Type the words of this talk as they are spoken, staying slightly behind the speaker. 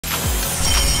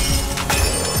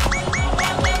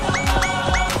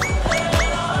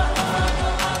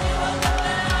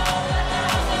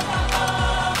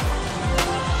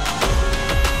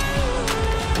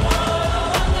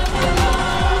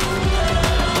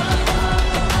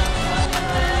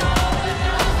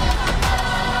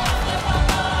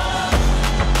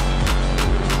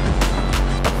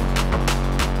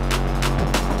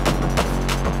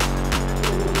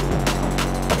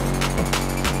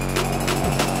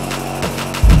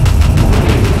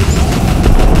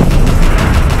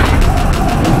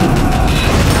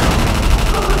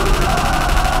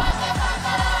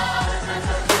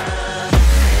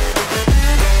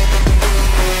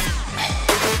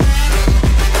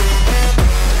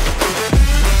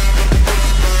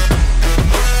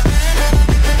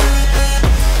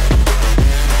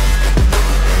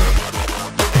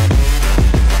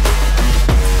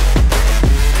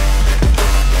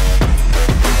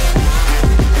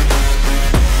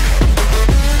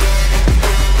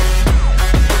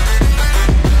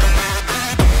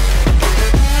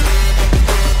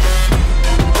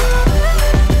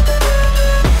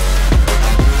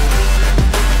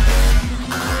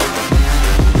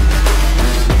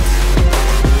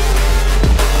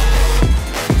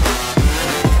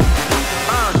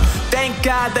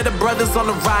that the brothers on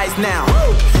the rise now.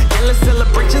 Endless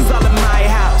celebrations all in my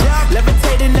house.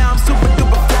 Levitating now, I'm super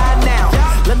duper fly now.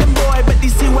 London boy, but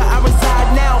DC where I reside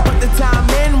now. Put the time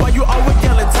in while you always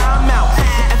yelling time out.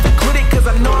 And quit it, cause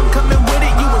I know I'm coming with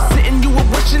it. You were sitting, you were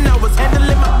wishing I was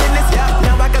handling my business.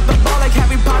 Now I got the ball like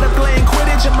Harry Potter playing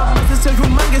Quidditch. And my business so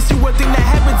humongous, you would think that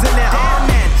happens in there. Oh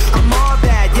man, I'm all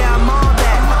that, yeah, I'm all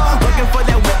that. Looking for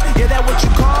that whip, yeah, that what you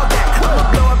call that. I'ma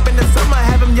blow up in the summer,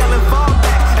 have him yelling fall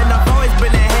back. And I've always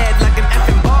been ahead like an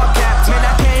effing ball cap. Man,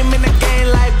 I came in the game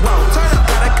like, whoa.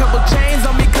 Got a couple chains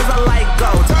on me cause I like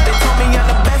gold. They told me I'm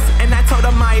the best and I told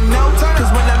them I know. Cause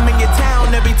when I'm in your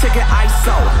town, every ticket I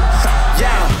sold.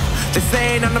 Yeah, they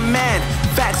saying I'm the man.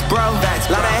 Facts, bro.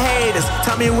 Lot of haters,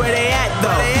 tell me where they at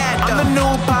though. I'm the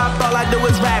new pop, all I do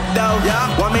is rap though.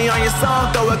 Want me on your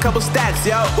song, throw a couple stacks,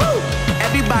 yo.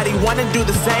 Everybody wanna do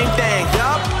the same thing.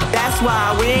 That's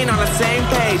why we ain't on the same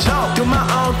page. Do my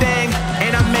own thing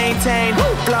and I maintain.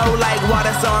 Flow like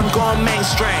water, so I'm going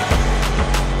mainstream.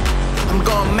 I'm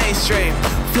going mainstream.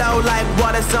 Flow like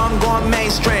water, so I'm going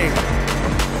mainstream.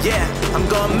 Yeah, I'm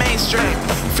going mainstream.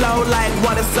 Flow like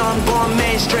water, so I'm going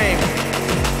mainstream.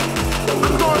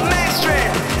 I'm going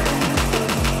mainstream.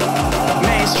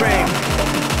 Mainstream.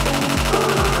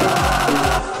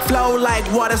 Flow like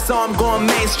water, so I'm going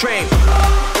mainstream.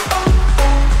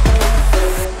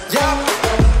 Yeah.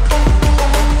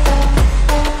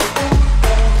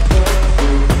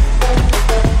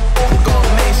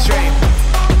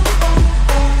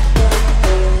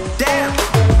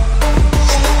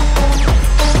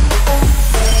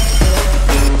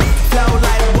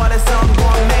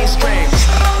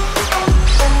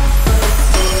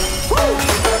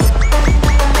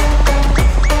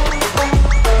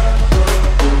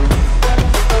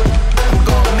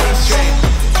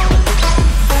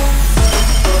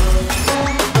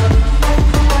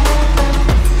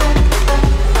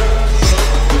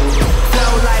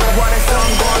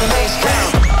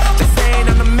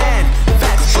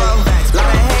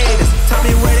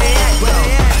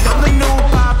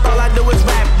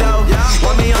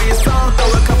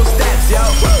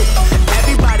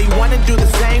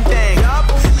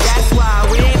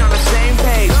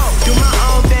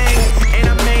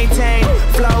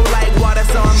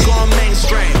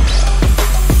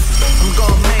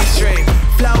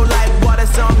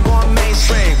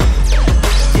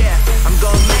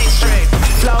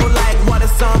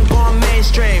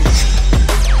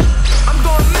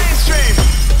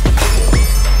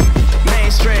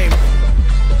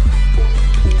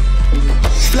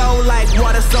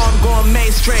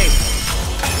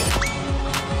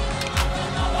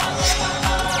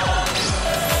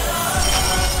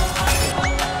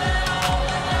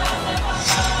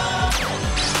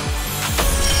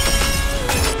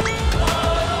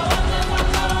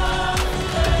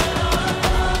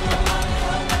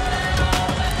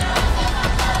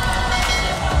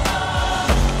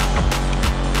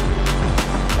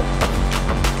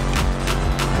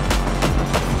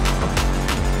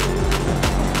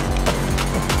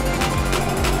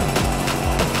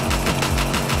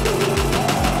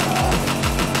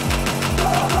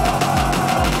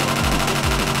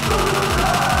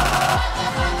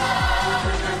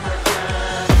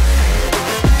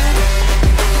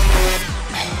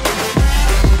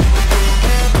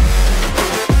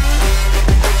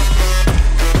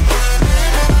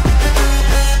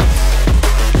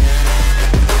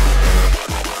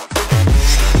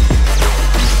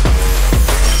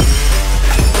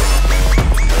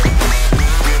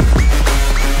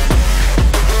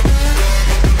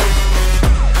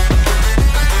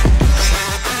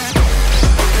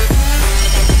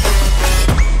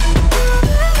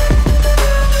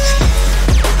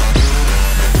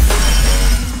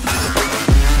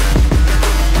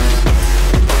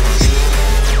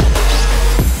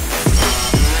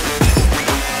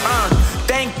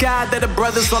 That the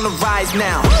brothers on the rise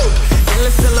now.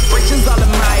 Endless celebrations all in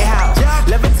my house.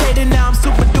 Levitating now, I'm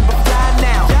super duper fly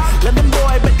now. London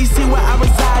boy, but DC where I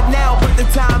reside now. Put the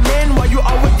time in while you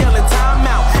always yelling time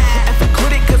out. And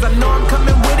quit it, cause I know I'm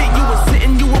coming with it. You were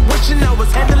sitting, you were wishing I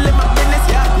was handling my business.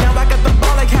 Now I got the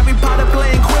ball like Harry Potter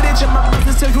playing Quidditch. And my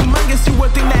business so humongous, you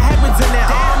would think that happens in there.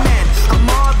 Oh man, I'm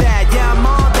all that, yeah, I'm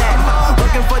all that.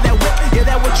 Looking for that whip, yeah,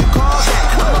 that what you call that.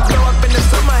 I'ma blow up in the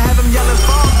summer, have him yelling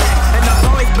fall back. And I've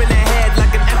always been ahead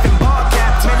like an effing ball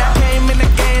cap. Man, I came in the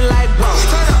game like, whoa.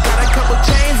 Got a couple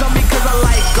chains on me cause I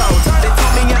like gold. They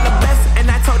told me I'm the best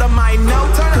and I told them I know.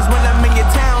 Cause when I'm in your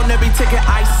town, every ticket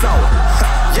I sold.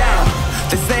 Yeah,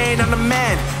 they saying I'm the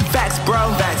man. Facts, bro.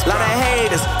 Lot of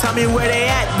haters, tell me where they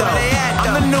at though.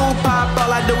 I'm the new pop, all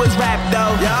I do is rap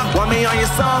though. Want me on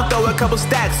your song, throw a couple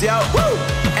stacks, yo. Woo!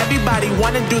 Everybody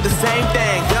wanna do the same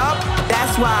thing, yup.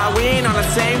 That's why we ain't on the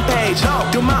same page. No.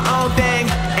 Do my own thing,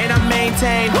 and I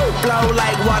maintain. Woo! Flow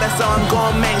like water, so I'm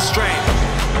going mainstream.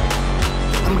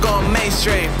 I'm going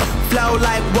mainstream. Flow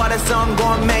like water, so I'm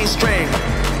going mainstream.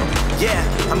 Yeah,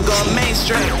 I'm going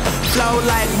mainstream. Flow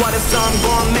like water, so I'm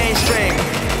going mainstream.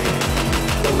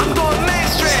 I'm going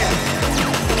mainstream.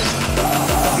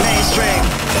 Mainstream.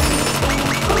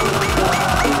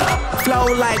 Flow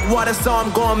like water, so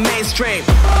I'm going mainstream.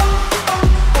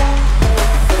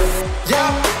 Yeah.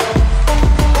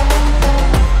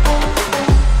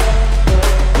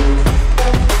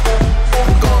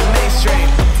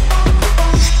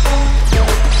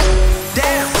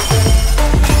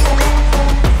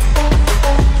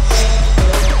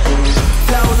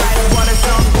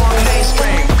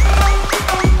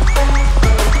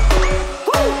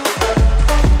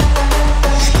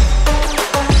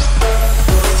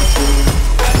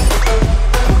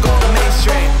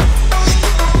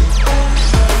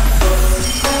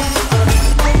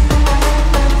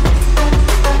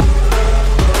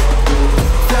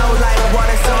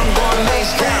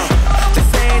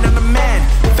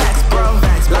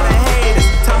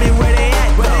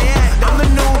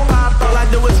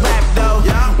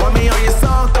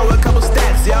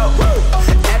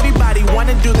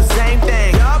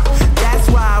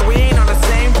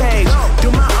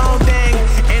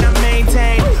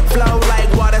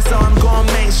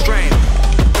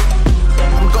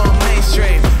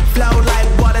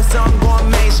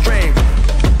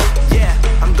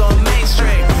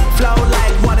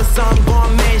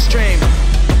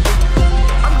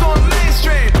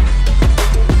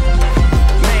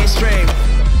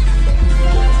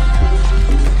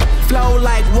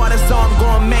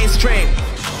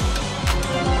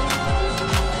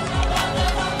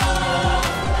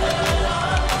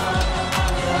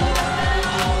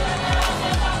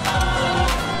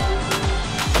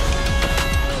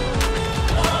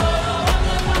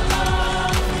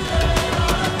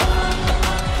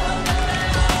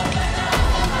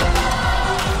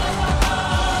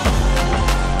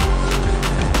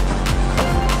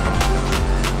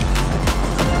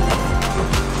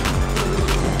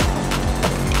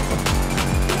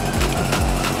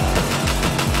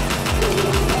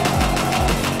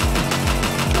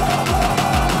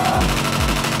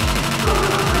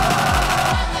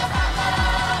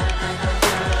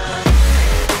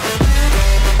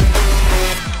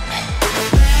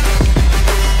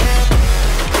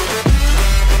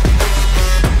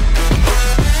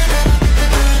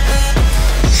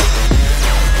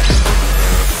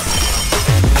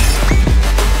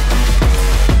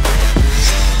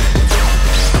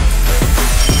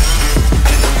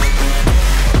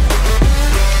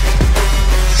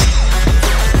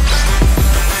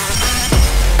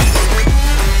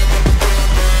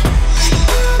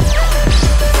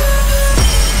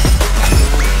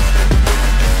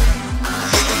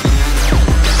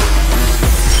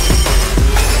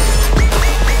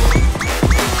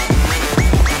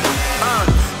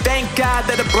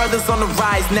 Brothers on the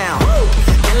rise now. Woo!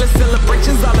 Endless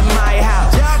celebrations all in my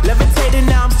house. Yeah. Levitating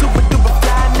now, I'm super duper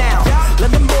fly now. Yeah.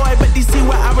 London boy, but DC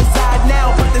where I reside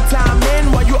now. Put the time in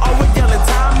while you always yelling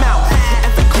time out.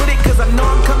 And to quit it, cause I know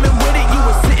I'm coming with it. You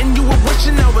were sitting, you were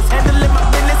wishing I was handling my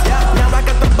business. Yeah. Now I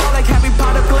got the ball like Harry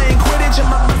Potter playing Quidditch.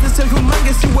 And my business is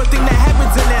humongous, you would think that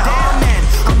happens in it. Oh man,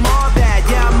 I'm all that,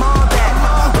 yeah, I'm all that.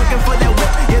 Looking for that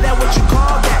whip, yeah, that what you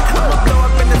call that. I'ma blow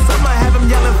up in the summer, have them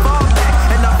yelling fall back.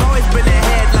 And I've always been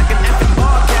ahead like an effing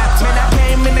ball cap. Man, I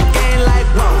came in the game like,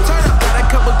 whoa. Got a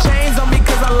couple chains on me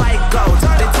cause I like gold.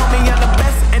 They told me I'm the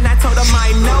best and I told them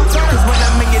I know. Cause when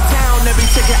I'm in your town, every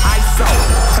ticket I sold.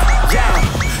 Yeah,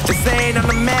 just saying I'm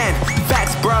the man.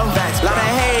 Facts, bro. Facts, lot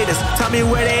of haters. Tell me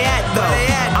where they at though.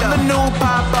 I'm the new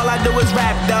pop, all I do is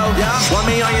rap though. Want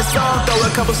me on your song, throw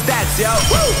a couple stacks, yo.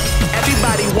 Woo!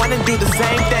 Everybody wanna do the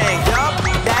same thing. Yup,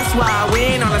 that's why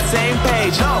we ain't on the same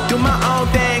page. No, do my own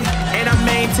thing and I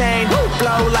maintain. Woo!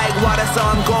 Flow like water, so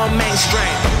I'm going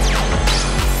mainstream.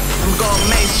 I'm going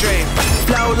mainstream.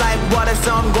 Flow like water,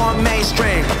 so I'm going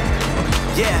mainstream.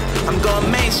 Yeah, I'm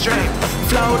going mainstream.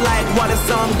 Flow like water,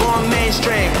 so I'm going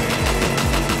mainstream.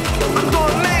 I'm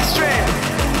going mainstream.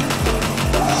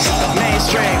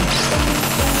 Mainstream.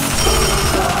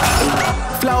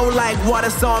 Flow like water,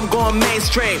 so I'm going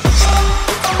mainstream.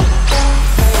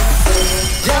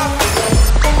 Yeah.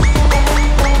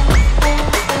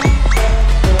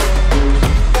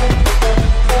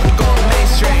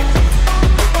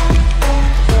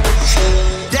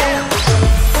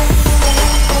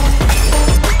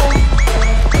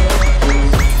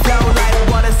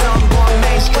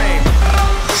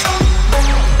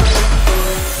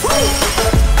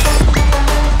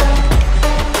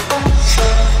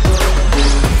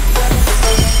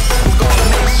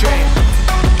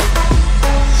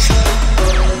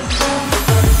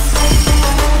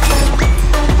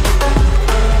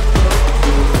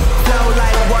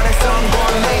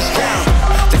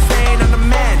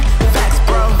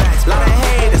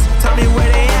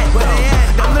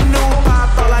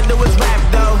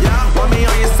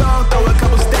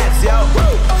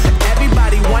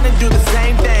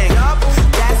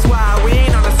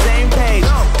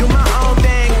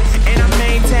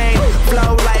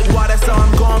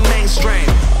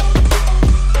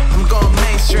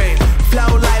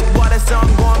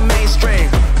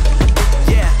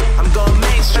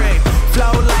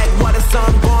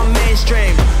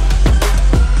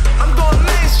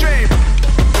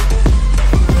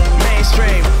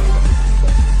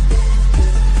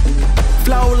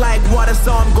 like water,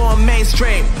 so I'm going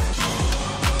mainstream.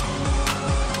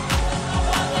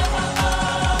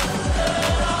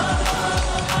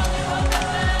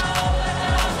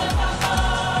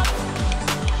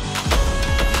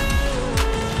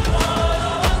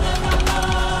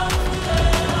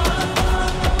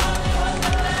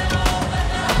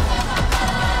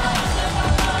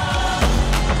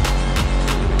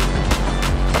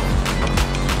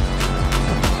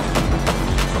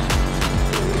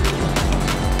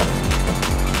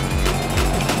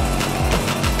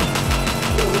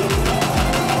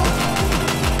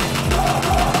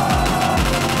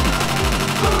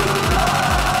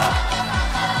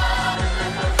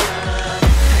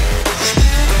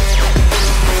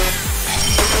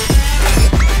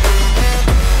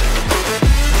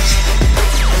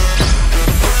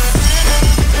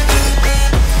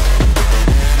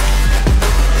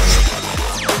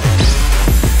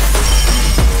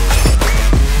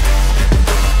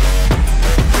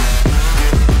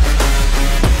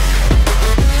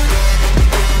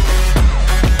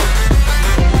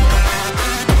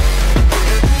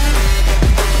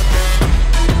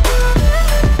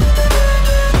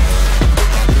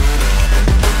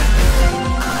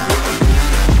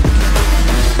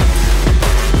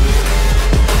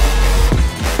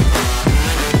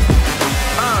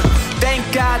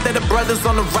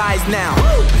 On the rise now.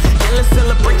 Woo! Endless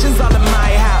celebrations all in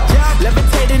my house.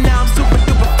 Levitating now, I'm super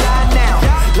duper fly now.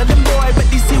 London boy, but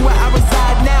you see where I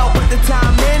reside now. Put the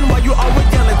time in while you always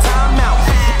yelling time out.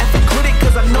 And quit it,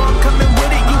 cause I know I'm coming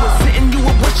with it. You were sitting, you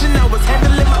were wishing I was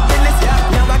handling my business.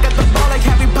 Now I got the ball like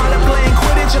Harry Potter playing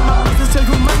Quidditch. And my business is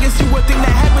humongous, you would think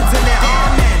that happens in it. Oh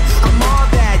man, I'm all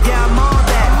that, yeah, I'm all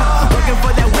that. Looking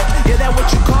for that whip, yeah, that what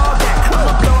you call that.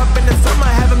 I'ma blow up in the summer,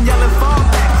 have them yelling fall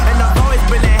back. And I've always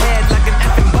been ahead like an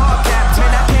effing ball cap.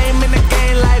 Man, I came in the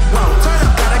game like, whoa.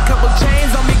 Got a couple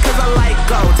chains on me cause I like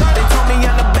gold. They told me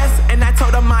I'm the best and I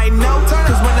told them I know.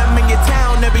 Cause when I'm in your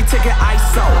town, every ticket I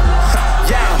sold.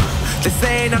 Yeah, they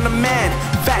saying I'm the man.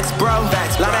 Facts, bro.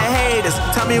 Facts, lot of haters.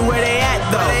 Tell me where they at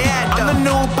though. I'm the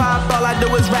new pop, all I do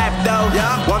is rap though.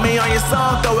 Want me on your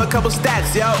song, throw a couple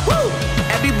stacks, yo. Woo!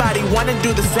 Everybody wanna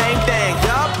do the same thing.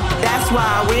 Yup, that's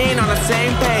why we ain't on the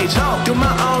same page. Do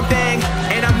my own thing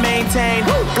and I maintain.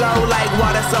 Flow like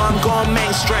water, so I'm going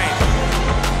mainstream.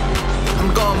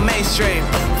 I'm going mainstream.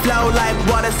 Flow like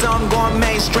water, so I'm going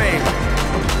mainstream.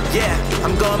 Yeah,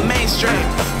 I'm going mainstream.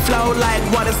 Flow like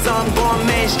water, so I'm going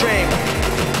mainstream.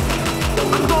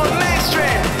 I'm going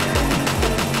mainstream.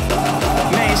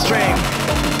 Mainstream.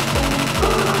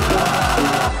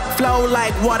 Flow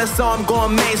like water, so I'm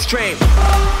going mainstream.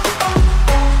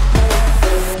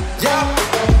 Yeah.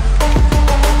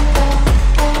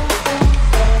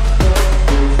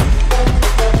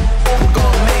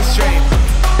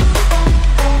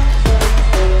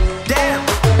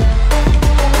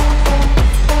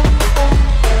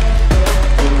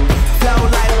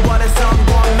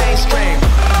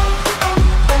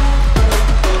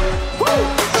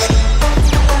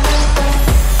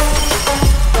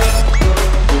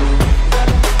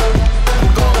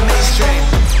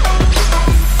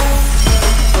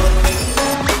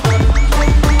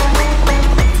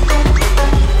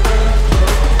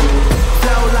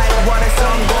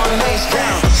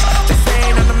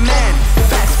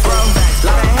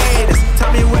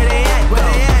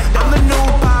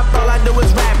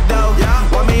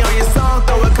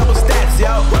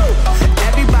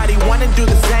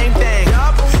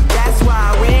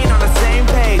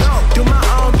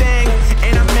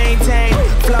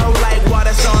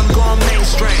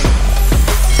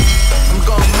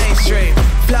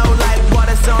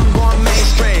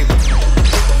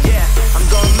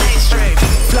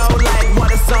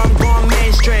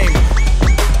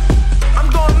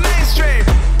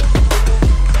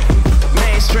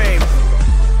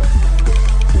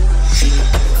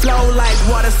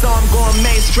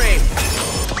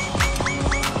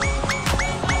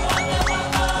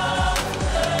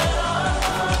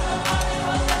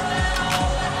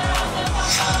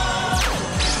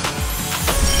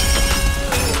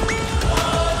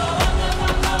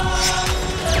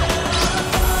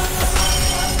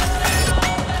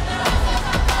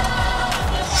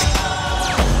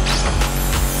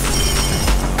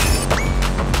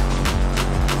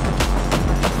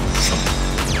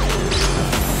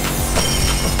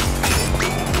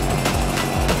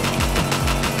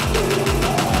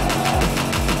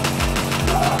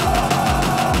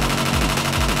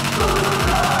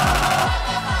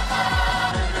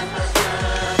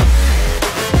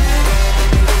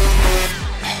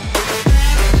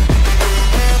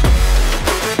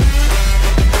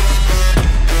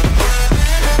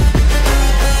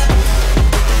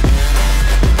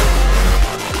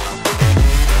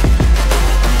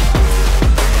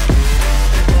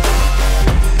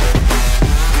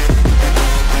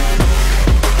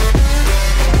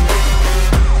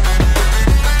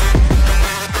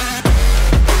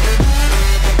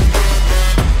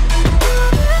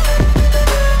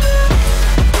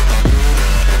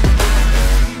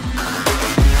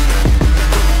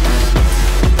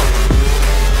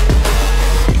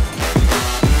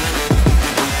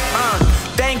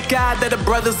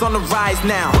 brothers on the rise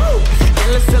now.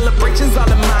 Endless celebrations all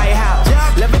in my house.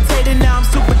 Levitating now, I'm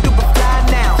super duper fly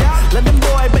now. London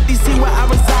boy, but DC where I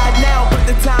reside now. Put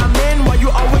the time in while you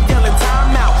always yelling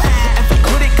time out. And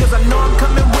quit it, cause I know I'm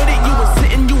coming with it. You were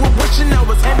sitting, you were wishing I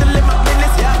was handling my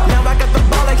business. Now I got the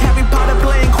ball like Harry Potter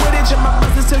playing Quidditch. And my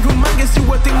business is humongous, you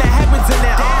would think that happens in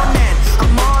there. Damn man,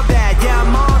 I'm all that, yeah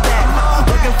I'm all that.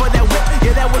 Looking for that whip,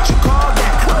 yeah that what you call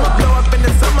that. I'ma blow up in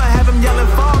the summer, have him yelling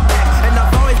fall back. And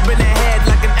I've always been ahead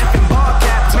like an effing ball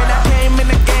cap. Man, I came in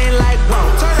the game like whoa.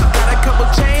 Got a couple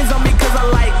chains on me cause I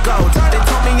like gold. They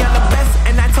told me I'm the best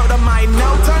and I told them I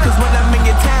know. Cause when I'm in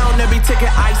your town, every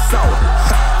ticket I sold.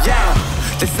 Yeah,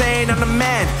 they saying I'm the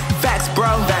man. Facts bro,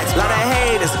 lot of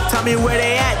haters, tell me where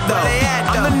they at though.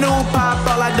 I'm the new pop,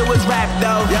 all I do is rap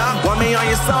though. Want me on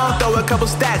your song, throw a couple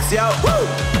stacks, yo.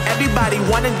 Everybody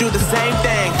wanna do the same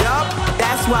thing,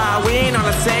 that's why we ain't on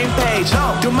the same page.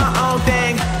 Do my own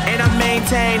thing, and I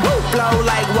maintain. Flow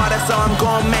like water, so I'm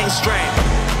going mainstream.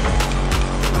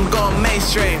 I'm going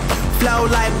mainstream. Flow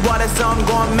like water, so I'm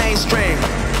going mainstream.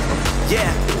 Yeah,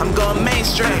 I'm going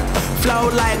mainstream. Flow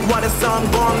like water, so I'm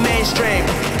going mainstream.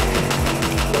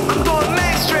 I'm going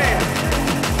mainstream.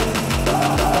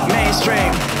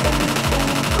 Mainstream.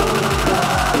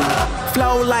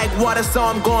 Flow like water, so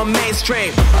I'm going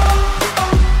mainstream.